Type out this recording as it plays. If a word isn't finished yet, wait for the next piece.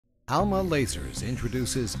Alma Lasers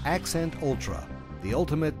introduces Accent Ultra, the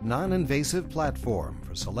ultimate non-invasive platform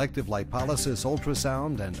for selective lipolysis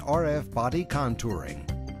ultrasound and RF body contouring.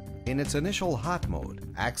 In its initial hot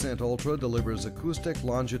mode, Accent Ultra delivers acoustic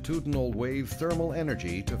longitudinal wave thermal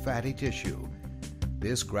energy to fatty tissue.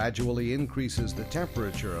 This gradually increases the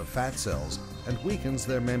temperature of fat cells and weakens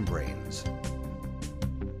their membranes.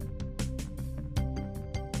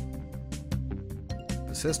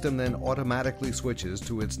 The system then automatically switches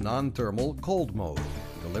to its non-thermal cold mode,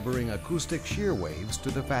 delivering acoustic shear waves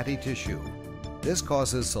to the fatty tissue. This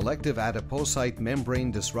causes selective adipocyte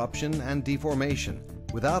membrane disruption and deformation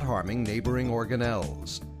without harming neighboring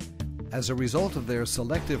organelles. As a result of their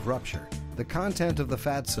selective rupture, the content of the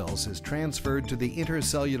fat cells is transferred to the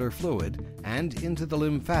intercellular fluid and into the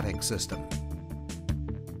lymphatic system.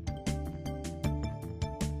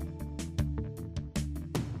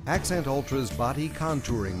 Accent Ultra's body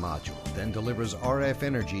contouring module then delivers RF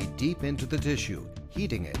energy deep into the tissue,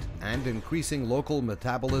 heating it and increasing local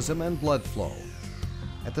metabolism and blood flow.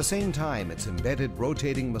 At the same time, its embedded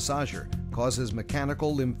rotating massager causes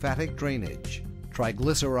mechanical lymphatic drainage.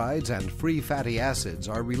 Triglycerides and free fatty acids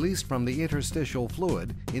are released from the interstitial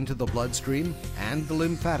fluid into the bloodstream and the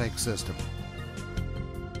lymphatic system.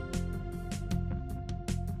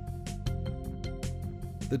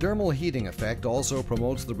 The dermal heating effect also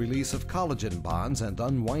promotes the release of collagen bonds and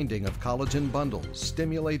unwinding of collagen bundles,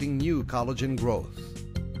 stimulating new collagen growth.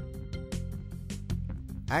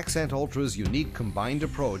 Accent Ultra's unique combined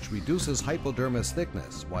approach reduces hypodermis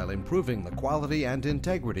thickness while improving the quality and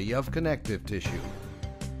integrity of connective tissue.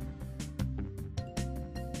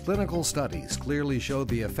 Clinical studies clearly show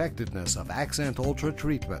the effectiveness of Accent Ultra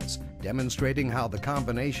treatments, demonstrating how the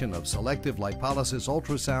combination of selective lipolysis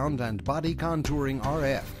ultrasound and body contouring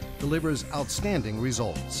RF delivers outstanding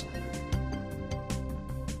results.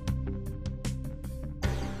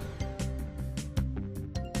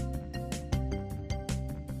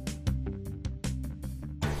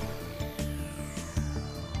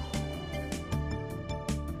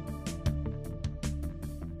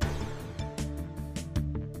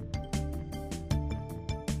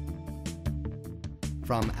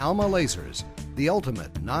 From Alma Lasers, the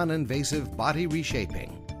ultimate non-invasive body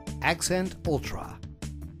reshaping, Accent Ultra.